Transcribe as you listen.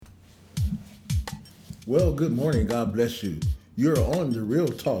Well, good morning. God bless you. You're on the Real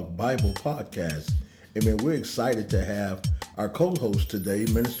Talk Bible Podcast. And man, we're excited to have our co-host today,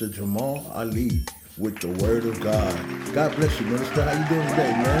 Minister Jamal Ali, with the Word of God. God bless you, Minister. How you doing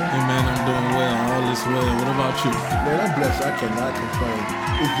today, man? Hey, man, I'm doing well. All is well. What about you? Man, I'm blessed. I cannot complain.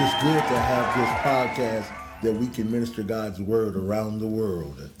 It's just good to have this podcast that we can minister God's Word around the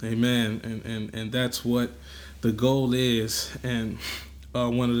world. Amen. And that's what the goal is. And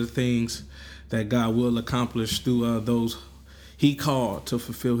one of the things that God will accomplish through those He called to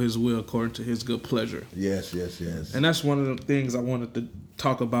fulfill His will according to His good pleasure. Yes. And that's one of the things I wanted to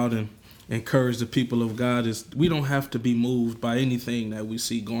talk about and encourage the people of God is we don't have to be moved by anything that we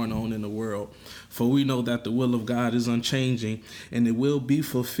see going on in the world. For we know that the will of God is unchanging and it will be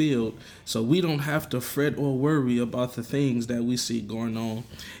fulfilled. So we don't have to fret or worry about the things that we see going on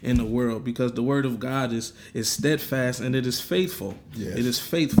in the world because the word of God is steadfast and it is faithful. Yes. It is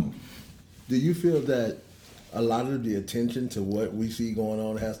faithful. Do you feel that a lot of the attention to what we see going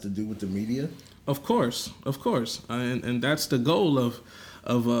on has to do with the media? Of course. And that's the goal of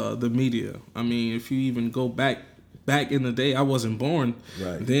the media. I mean, if you even go back in the day, I wasn't born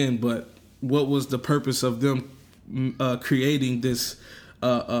then, but what was the purpose of them creating this,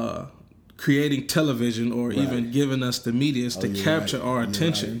 creating television or even giving us the media is to capture our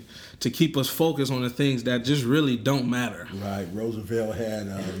attention, to keep us focused on the things that just really don't matter. Right. Roosevelt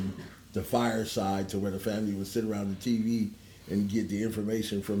had the fireside to where the family would sit around the TV and get the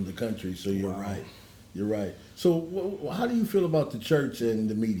information from the country. So you're right. You're right. So how do you feel about the church and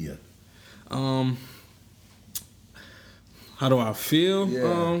the media? How do I feel?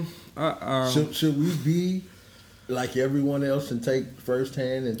 Yeah. Should we be like everyone else and take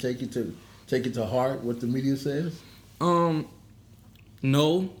firsthand and take it to heart what the media says?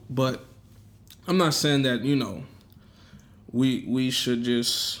 No, but I'm not saying that, we should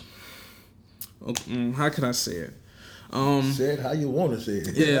just how could I say it? Say it how you want to say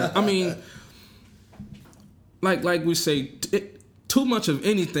it. Yeah, I mean, like we say, too much of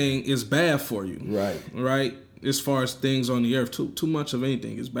anything is bad for you. Right. As far as things on the earth, too much of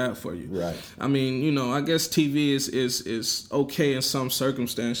anything is bad for you. Right. I mean, I guess TV is okay in some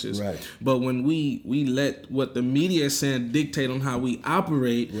circumstances. Right. But when we let what the media is saying dictate on how we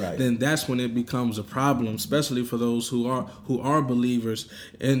operate, then that's when it becomes a problem, especially for those who are believers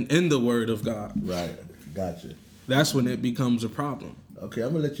in the Word of God. Right. Gotcha. That's when it becomes a problem. Okay,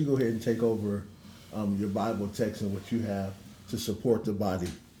 I'm gonna let you go ahead and take over your Bible text and what you have to support the body.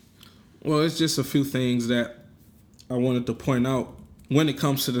 Well, it's just a few things that I wanted to point out when it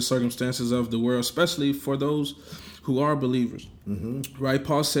comes to the circumstances of the world, especially for those who are believers. Mm-hmm. Right?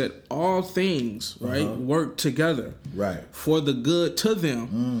 Paul said all things, work together for the good to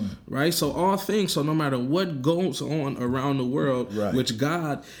them. Right? So all things, so no matter what goes on around the world, which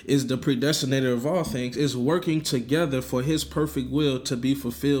God is the predestinator of all things, is working together for His perfect will to be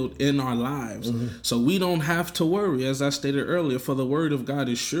fulfilled in our lives. Mm-hmm. So we don't have to worry, as I stated earlier, for the word of God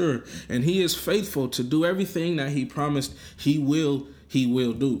is sure and He is faithful to do everything that He promised He will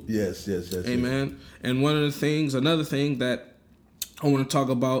do. Yes. Amen. Yes. And another thing that I want to talk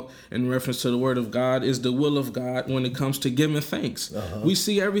about in reference to the word of God is the will of God when it comes to giving thanks. We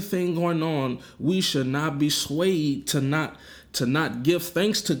see everything going on. We should not be swayed to not give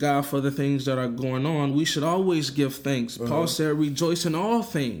thanks to God for the things that are going on. We should always give thanks. Paul said, rejoice in all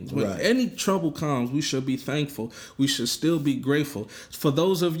things. When any trouble comes, we should be thankful. We should still be grateful. For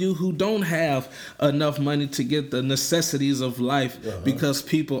those of you who don't have enough money to get the necessities of life because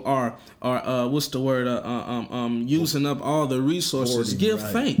people are using up all the resources, give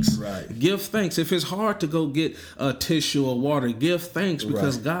thanks. Give thanks. If it's hard to go get a tissue or water, give thanks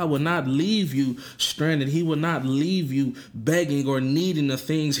because God will not leave you stranded. He will not leave you begging or needing the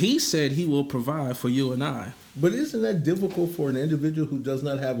things He said He will provide for you and I. But isn't that difficult for an individual who does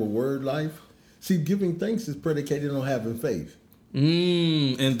not have a word life? See, giving thanks is predicated on having faith.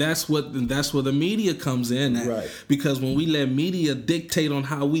 And that's where the media comes in at. Because when we let media dictate on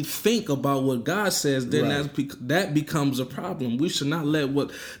how we think about what God says, then that becomes a problem. We should not let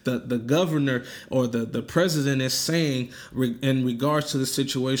what the governor or the president is saying in regards to the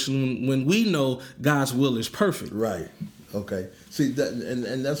situation when we know God's will is perfect. Right. Okay. See,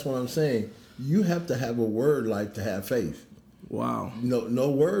 and that's what I'm saying. You have to have a word life to have faith. Wow. No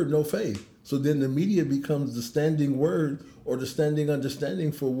word, no faith. So then the media becomes the standing word or the standing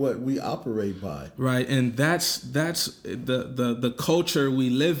understanding for what we operate by. Right, and that's the culture we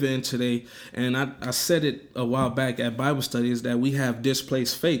live in today. And I said it a while back at Bible studies that we have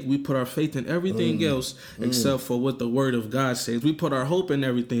displaced faith. We put our faith in everything else except for what the Word of God says. We put our hope in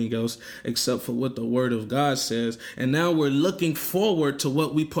everything else except for what the Word of God says. And now we're looking forward to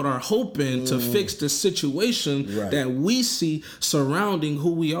what we put our hope in to fix the situation that we see surrounding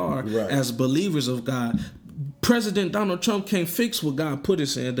who we are as believers of God. President Donald Trump can't fix what God put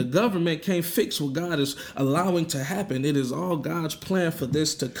us in. The government can't fix what God is allowing to happen. It is all God's plan for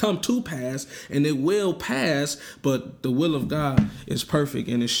this to come to pass, and it will pass, but the will of God is perfect,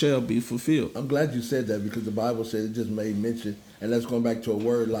 and it shall be fulfilled. I'm glad you said that, because the Bible said, it just made mention, and that's going back to a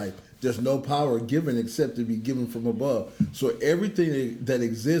word like, there's no power given except to be given from above. So everything that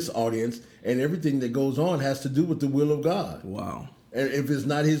exists, audience, and everything that goes on has to do with the will of God. Wow. And if it's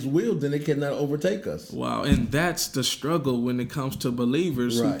not his will, then it cannot overtake us. Wow. And that's the struggle when it comes to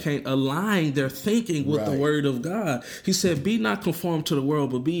believers who can't align their thinking with the Word of God. He said, be not conformed to the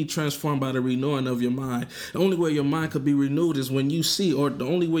world, but be transformed by the renewing of your mind. The only way your mind could be renewed is when you see, or the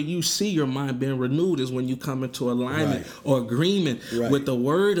only way you see your mind being renewed is when you come into alignment or agreement with the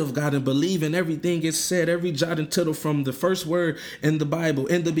Word of God and believe in everything it said, every jot and tittle from the first word in the Bible,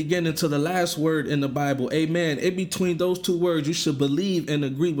 in the beginning to the last word in the Bible. Amen. In between those two words, you should believe and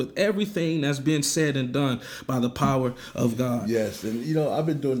agree with everything that's been said and done by the power of God. Yes, and I've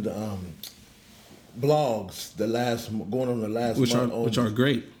been doing the blogs going on the last month, which are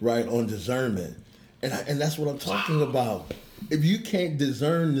great, right, on discernment, and that's what I'm talking about. If you can't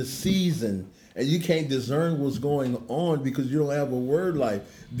discern the season and you can't discern what's going on because you don't have a word life,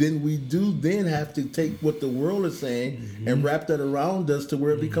 then we do then have to take what the world is saying and wrap that around us to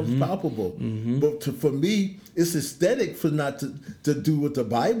where it becomes palpable. But for me, it's aesthetic for not to do what the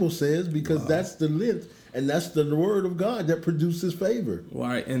Bible says, because that's the length and that's the Word of God that produces favor.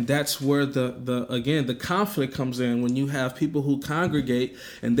 Right, and that's where the conflict comes in, when you have people who congregate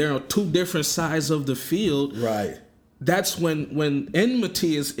and they're on two different sides of the field. Right. That's when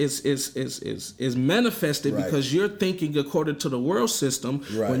enmity is manifested, because you're thinking according to the world system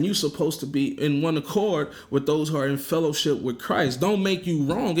when you're supposed to be in one accord with those who are in fellowship with Christ. Don't make you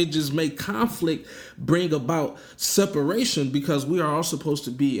wrong. It just make conflict, bring about separation, because we are all supposed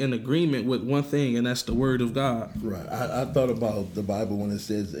to be in agreement with one thing, and that's the Word of God. Right. I thought about the Bible when it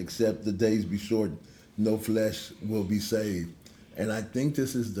says, except the days be short, no flesh will be saved. And I think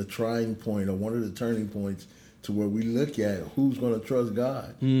this is the trying point, or one of the turning points, to where we look at who's going to trust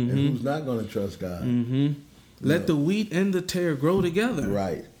God and who's not going to trust God. Let the wheat and the tare grow together.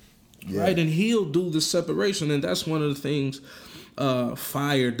 Right. Yeah. Right, and He'll do the separation. And that's one of the things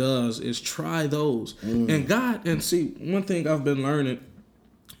fire does, is try those. And God, and see, one thing I've been learning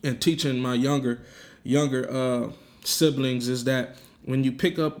and teaching my younger siblings is that when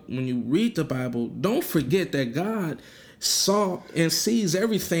you read the Bible, don't forget that God saw and sees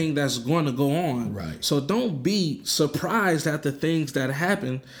everything that's going to go on. Right. So don't be surprised at the things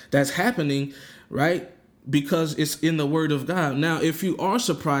that's happening, right? Because it's in the Word of God. Now, if you are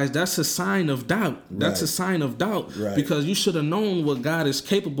surprised, that's a sign of doubt. That's a sign of doubt, because you should have known what God is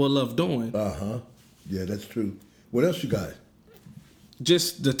capable of doing. Yeah, that's true. What else you got?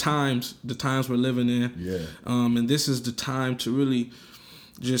 Just the times we're living in. Yeah. And this is the time to really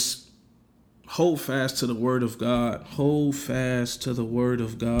just hold fast to the Word of God. Hold fast to the Word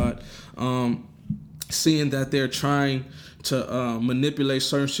of God. Seeing that they're trying to manipulate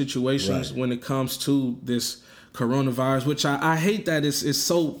certain situations when it comes to this coronavirus, which I hate that it's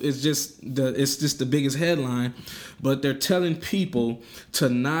just the biggest headline, but they're telling people to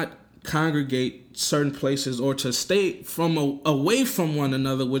not congregate certain places or to stay away from one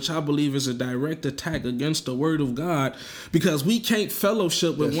another, which I believe is a direct attack against the Word of God, because we can't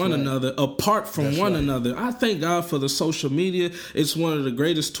fellowship with one another apart from one another. I thank God for the social media. It's one of the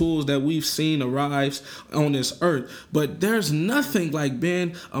greatest tools that we've seen arise on this earth, but there's nothing like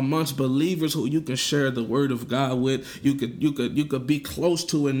being amongst believers who you can share the Word of God with. You could be close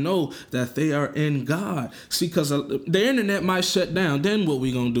to and know that they are in God. See, because the internet might shut down, then what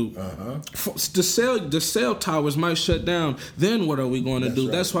we gonna do? The cell towers might shut down. Then what are we going to do?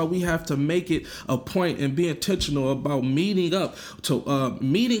 Right. That's why we have to make it a point and be intentional about meeting up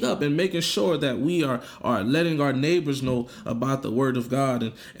and making sure that we are letting our neighbors know about the Word of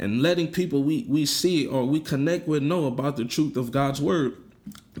God, and letting people we see or we connect with know about the truth of God's Word.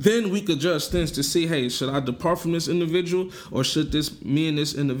 Then we could judge things to see, hey, should I depart from this individual, or should me and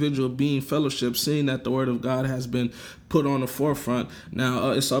this individual be in fellowship, seeing that the Word of God has been put on the forefront.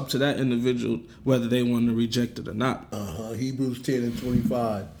 Now it's up to that individual whether they want to reject it or not. Hebrews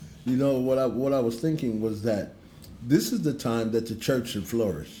 10:25. What I was thinking was that This is the time that the church should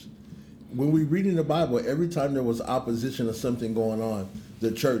flourish. When we read in the Bible, every time there was opposition or something going on,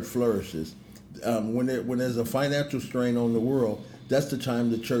 the church flourishes. When there's a financial strain on the world, that's the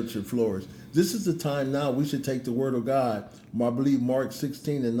time the church should flourish. This is the time now we should take the word of God, I believe Mark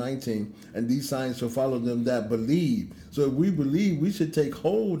 16 and 19, and these signs shall follow them that believe. So if we believe, we should take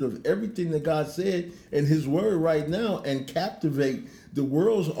hold of everything that God said in his word right now and captivate the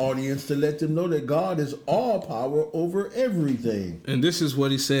world's audience to let them know that God is all power over everything. And this is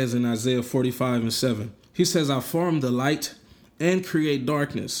what he says in Isaiah 45 and 7. He says, I form the light and create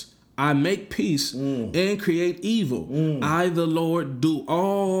darkness. I make peace and create evil. I, the Lord, do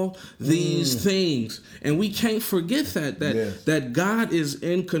all these things. And we can't forget that God is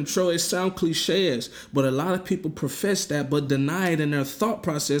in control. It sounds cliches, but a lot of people profess that but deny it in their thought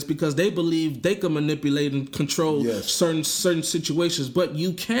process because they believe they can manipulate and control certain situations. But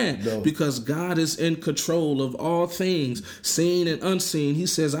you can't because God is in control of all things, seen and unseen. He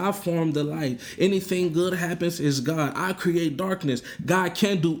says, I form the light. Anything good happens is God. I create darkness. God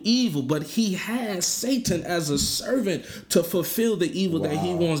can't do evil, but he has Satan as a servant to fulfill the evil that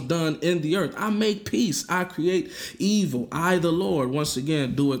he wants done in the earth. I make peace. I create evil. I, the Lord, once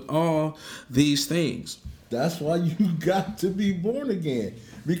again, do it all these things. That's why you got to be born again.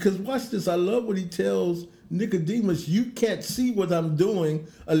 Because watch this. I love what he tells Nicodemus. You can't see what I'm doing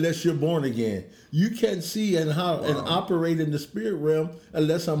unless you're born again. You can't see and operate in the spirit realm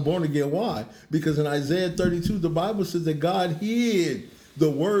unless I'm born again. Why? Because in Isaiah 32, the Bible says that God hid the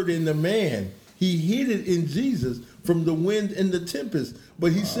word in the man. He hid it in Jesus from the wind and the tempest.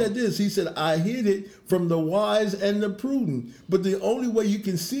 But he said this, he said, I hid it from the wise and the prudent. But the only way you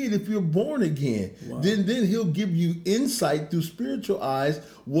can see it if you're born again. Then he'll give you insight through spiritual eyes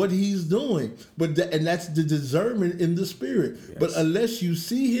what he's doing. And that's the discernment in the spirit. Yes. But unless you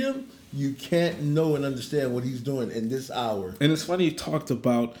see him, you can't know and understand what he's doing in this hour. And it's funny you talked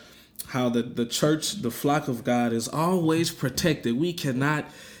about how the church, the flock of God, is always protected. We can't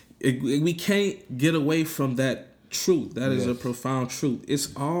get away from that truth. That is a profound truth.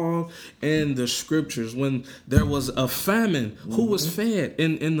 It's all in the scriptures. When there was a famine, who was fed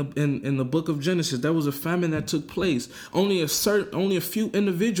in the book of Genesis? There was a famine that took place. Only a few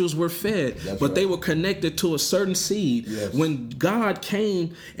individuals were fed, but they were connected to a certain seed. Yes. When God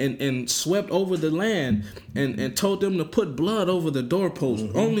came and swept over the land and told them to put blood over the doorpost,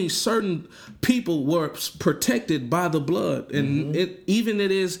 only certain people were protected by the blood. And it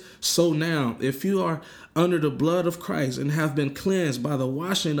is so now. If you are under the blood of Christ and have been cleansed by the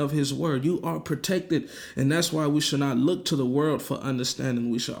washing of his word, you are protected. And that's why we should not look to the world for understanding.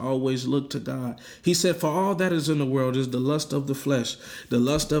 We should always look to God. He said, for all that is in the world is the lust of the flesh, the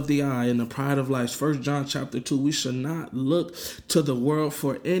lust of the eye, and the pride of life. 1 John chapter 2, we should not look to the world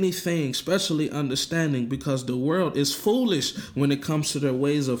for anything, especially understanding, because the world is foolish when it comes to their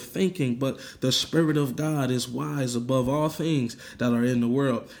ways of thinking, but the Spirit of God is wise above all things that are in the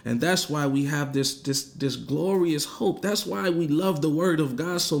world. And that's why we have this glorious hope. That's why we love the word of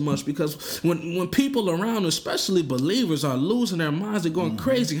God so much, because when people around, especially believers, are losing their minds, they're going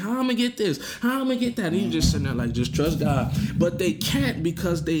crazy. How am I gonna get this? How am I gonna get that? And you just sitting there like, just trust God. But they can't,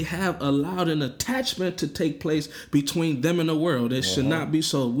 because they have allowed an attachment to take place between them and the world. It should not be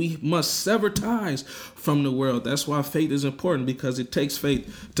so. We must sever ties from the world. That's why faith is important, because it takes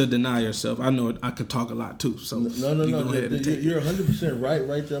faith to deny yourself. I know I could talk a lot too. So no. You're 100% right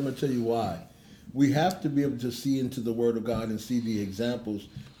there. I'm gonna tell you why. We have to be able to see into the word of God and see the examples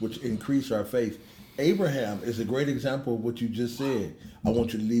which increase our faith. Abraham is a great example of what you just said. I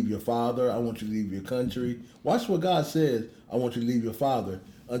want you to leave your father. I want you to leave your country. Watch what God says. I want you to leave your father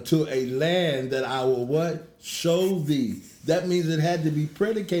until a land that I will what? Show thee. That means it had to be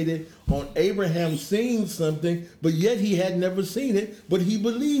predicated on Abraham seeing something, but yet he had never seen it, but he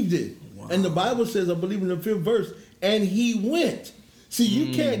believed it. Wow. And the Bible says, I believe in the 5th verse, and he went. See,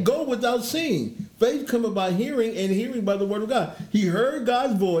 you can't go without seeing. Faith cometh by hearing, and hearing by the word of God. He heard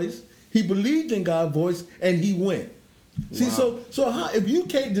God's voice, he believed in God's voice, and he went. See, so how, if you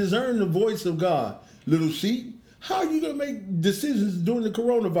can't discern the voice of God, little sheep, how are you going to make decisions during the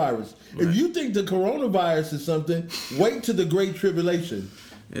coronavirus? Right. If you think the coronavirus is something, wait till the great tribulation.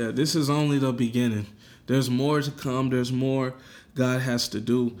 Yeah, this is only the beginning. There's more to come. There's more God has to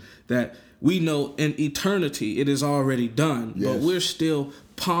do that we know in eternity it is already done. Yes. But we're still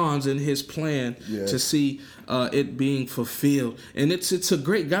pawns in his plan to see it being fulfilled. And it's a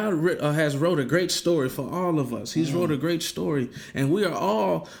great, God has wrote a great story for all of us. He's wrote a great story, and we are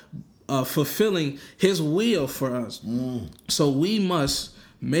all fulfilling his will for us. So we must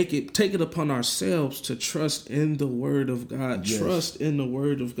take it upon ourselves to trust in the word of God. Yes. Trust in the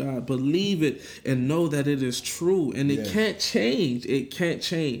word of God. Believe it and know that it is true. And it can't change. It can't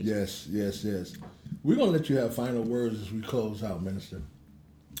change. Yes. We're going to let you have final words as we close out, Minister.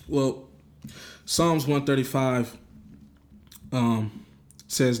 Well, Psalms 135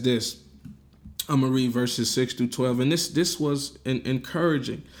 says this. I'm going to read verses 6 through 12. And this was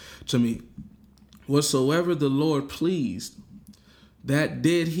encouraging to me. Whatsoever the Lord pleased, that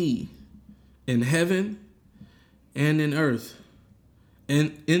did he in heaven and in earth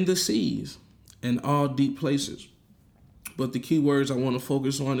and in the seas and all deep places. But the key words I want to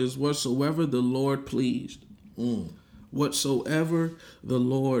focus on is whatsoever the Lord pleased. Whatsoever the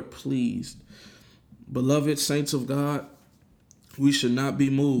Lord pleased. Beloved saints of God, we should not be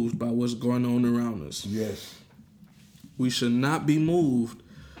moved by what's going on around us. Yes. We should not be moved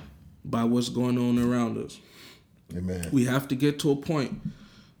by what's going on around us. Amen. We have to get to a point,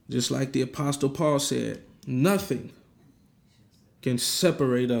 just like the Apostle Paul said, nothing can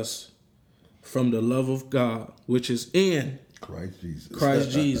separate us from the love of God, which is in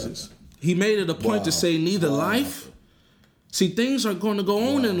Christ Jesus. He made it a point to say neither life. See, things are going to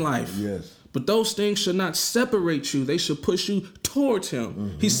go on in life. Yes. But those things should not separate you. They should push you towards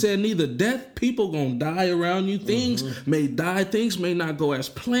him. He said neither death, people going to die around you. Things may die. Things may not go as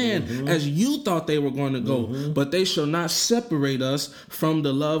planned as you thought they were going to go. But they shall not separate us from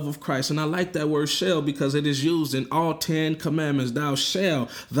the love of Christ. And I like that word shall because it is used in all 10 commandments. Thou shall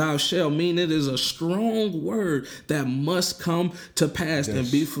mean it is a strong word that must come to pass and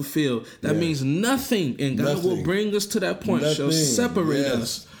be fulfilled. That means nothing. And God will bring us to that point. Shall separate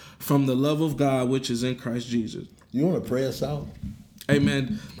us from the love of God, which is in Christ Jesus. You want to pray us out?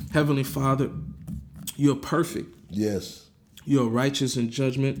 Amen. Heavenly Father, you're perfect. Yes. You are righteous in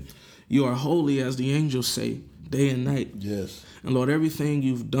judgment. You are holy, as the angels say, day and night. Yes. And Lord, everything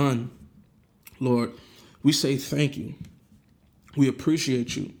you've done, Lord, we say thank you. We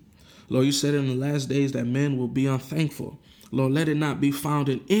appreciate you. Lord, you said in the last days that men will be unthankful. Lord, let it not be found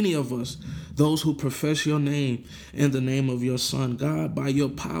in any of us, those who profess your name in the name of your Son, God, by your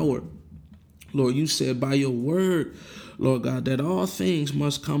power. Lord, you said by your word, Lord God, that all things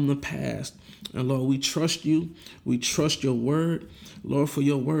must come to pass. And Lord, we trust you. We trust your word. Lord, for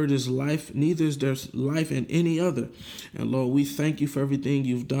your word is life. Neither is there life in any other. And Lord, we thank you for everything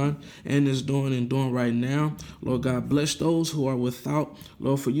you've done and is doing right now. Lord God, bless those who are without.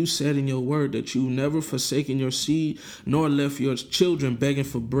 Lord, for you said in your word that you never forsaken your seed, nor left your children begging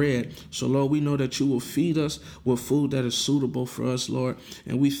for bread. So Lord, we know that you will feed us with food that is suitable for us, Lord.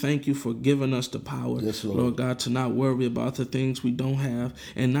 And we thank you for giving us the power, Lord God, to not worry about the things we don't have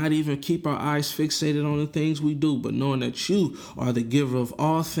and not even keep our eyes fixated on the things we do, but knowing that you are the giver of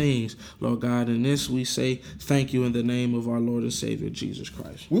all things, Lord God. In this we say thank you in the name of our Lord and Savior, Jesus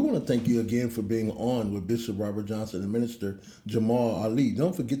Christ. We want to thank you again for being on with Bishop Robert Johnson and Minister Jamal Ali.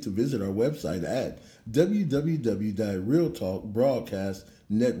 Don't forget to visit our website at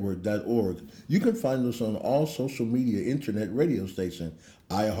www.realtalkbroadcastnetwork.org. You can find us on all social media internet radio stations,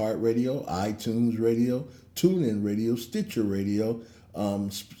 iHeartRadio, iTunes Radio, TuneIn Radio, Stitcher Radio,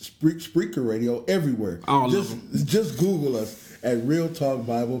 Spreaker Radio, everywhere. Just Google us at Real Talk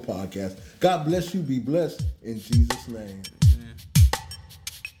Bible Podcast. God bless you. Be blessed in Jesus' name.